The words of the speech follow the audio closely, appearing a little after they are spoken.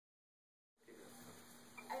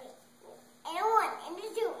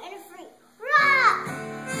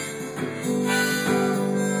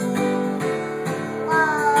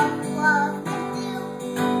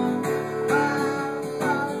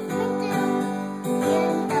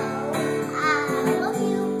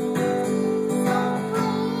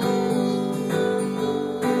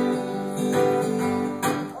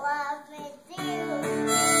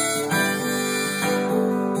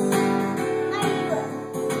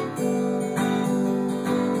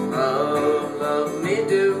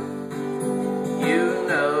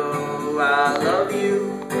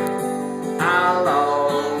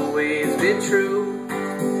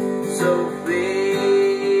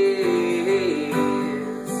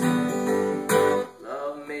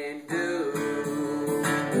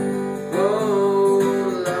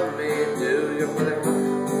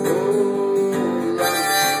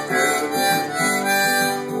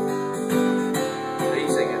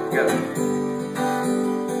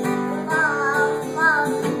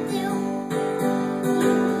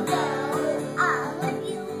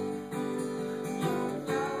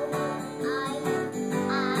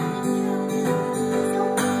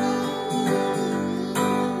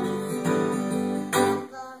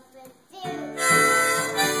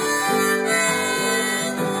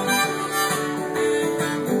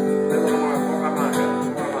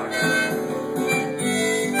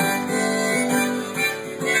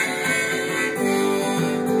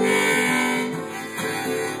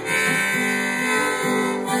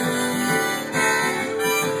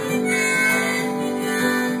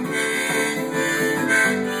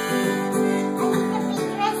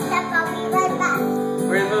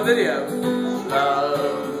video.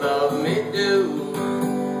 Love, love me do.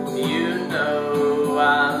 You know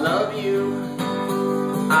I love you.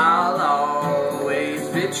 I'll always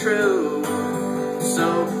be true.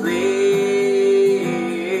 So please,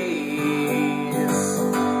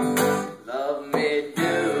 love me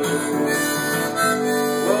do.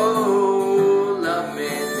 Oh, love me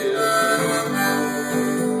do. Love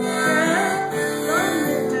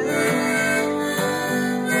me do.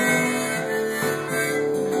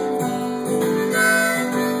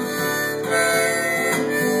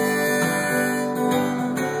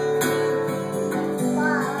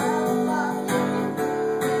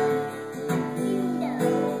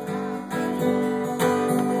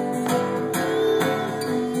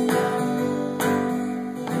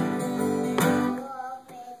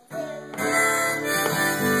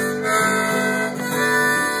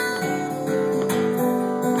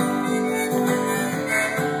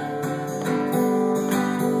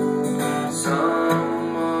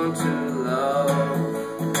 Someone to love,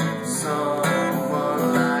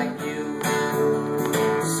 someone like you.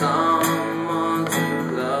 Someone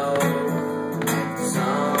to love,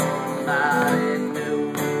 somebody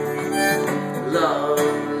new.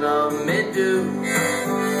 Love, love me do.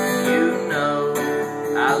 You know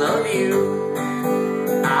I love you.